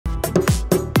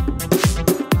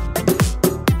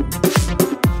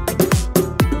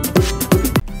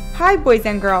Hi boys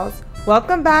and girls,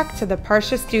 welcome back to the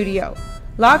Parsha Studio.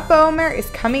 Lag Baomer is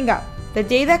coming up, the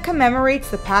day that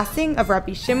commemorates the passing of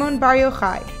Rabbi Shimon Bar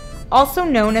Yochai, also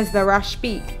known as the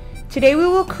Rashbi. Today we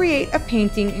will create a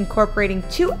painting incorporating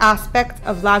two aspects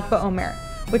of Lag Baomer,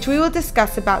 which we will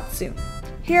discuss about soon.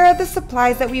 Here are the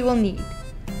supplies that we will need: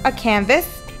 a canvas,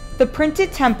 the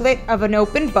printed template of an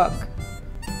open book,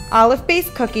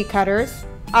 olive-based cookie cutters,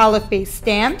 olive-based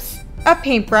stamps, a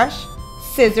paintbrush,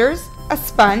 scissors, a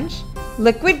sponge,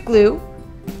 liquid glue,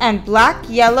 and black,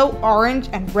 yellow, orange,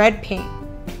 and red paint.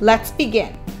 Let's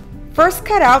begin. First,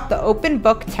 cut out the open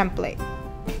book template.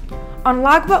 On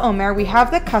Lag Baomer, we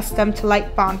have the custom to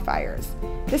light bonfires.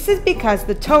 This is because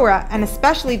the Torah, and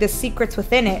especially the secrets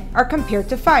within it, are compared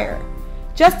to fire.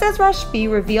 Just as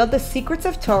Rashbi revealed the secrets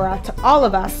of Torah to all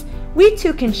of us, we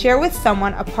too can share with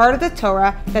someone a part of the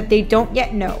Torah that they don't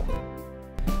yet know.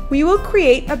 We will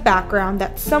create a background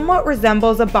that somewhat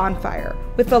resembles a bonfire,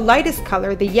 with the lightest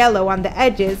color, the yellow, on the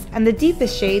edges, and the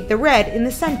deepest shade, the red, in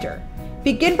the center.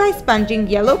 Begin by sponging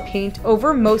yellow paint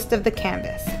over most of the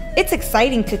canvas. It's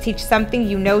exciting to teach something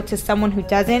you know to someone who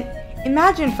doesn't.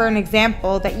 Imagine, for an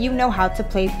example, that you know how to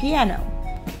play piano.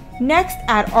 Next,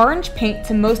 add orange paint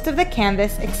to most of the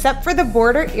canvas except for the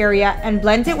border area and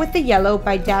blend it with the yellow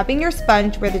by dabbing your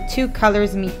sponge where the two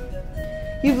colors meet.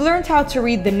 You've learned how to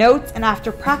read the notes, and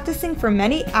after practicing for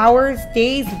many hours,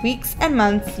 days, weeks, and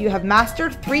months, you have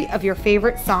mastered 3 of your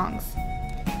favorite songs.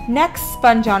 Next,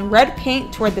 sponge on red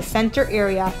paint toward the center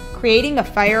area, creating a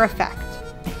fire effect.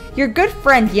 Your good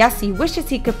friend Yossi wishes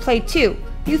he could play too.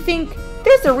 You think,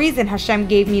 there's a reason Hashem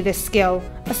gave me this skill.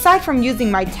 Aside from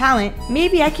using my talent,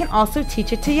 maybe I can also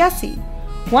teach it to Yossi.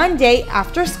 One day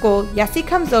after school, Yossi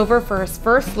comes over for his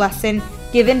first lesson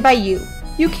given by you.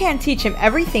 You can't teach him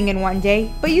everything in one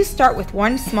day, but you start with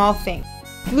one small thing.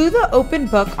 Glue the open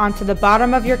book onto the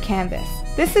bottom of your canvas.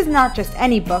 This is not just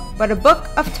any book, but a book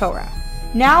of Torah.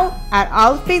 Now, add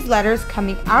olive-based letters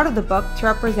coming out of the book to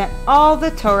represent all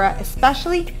the Torah,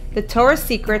 especially the Torah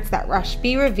secrets that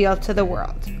Rashbi revealed to the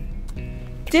world.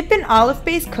 Dip an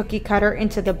olive-based cookie cutter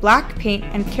into the black paint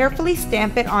and carefully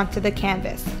stamp it onto the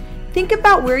canvas. Think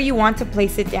about where you want to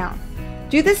place it down.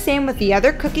 Do the same with the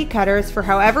other cookie cutters for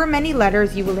however many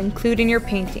letters you will include in your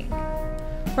painting.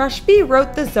 Rashbi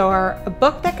wrote the Zohar, a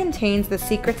book that contains the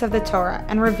secrets of the Torah,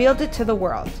 and revealed it to the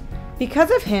world.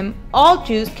 Because of him, all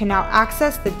Jews can now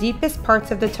access the deepest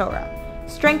parts of the Torah,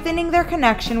 strengthening their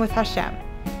connection with Hashem.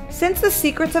 Since the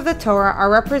secrets of the Torah are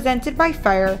represented by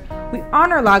fire, we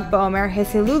honor Lag Baomer, his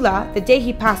Hilula, the day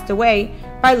he passed away,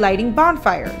 by lighting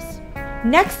bonfires.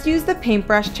 Next, use the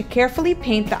paintbrush to carefully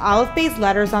paint the olive-based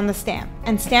letters on the stamp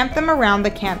and stamp them around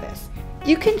the canvas.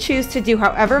 You can choose to do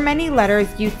however many letters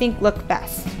you think look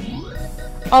best.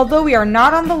 Although we are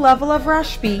not on the level of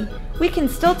Rashbi, we can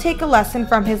still take a lesson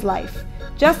from his life.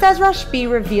 Just as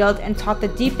Rashbi revealed and taught the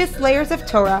deepest layers of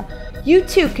Torah, you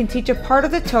too can teach a part of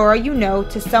the Torah you know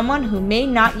to someone who may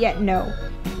not yet know.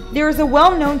 There is a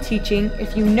well-known teaching,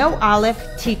 if you know Aleph,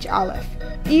 teach Aleph.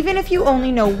 Even if you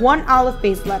only know one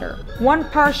olive-based letter, one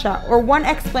parsha, or one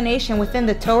explanation within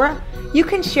the Torah, you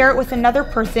can share it with another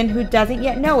person who doesn't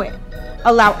yet know it.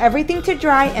 Allow everything to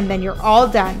dry and then you're all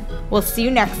done. We'll see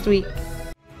you next week.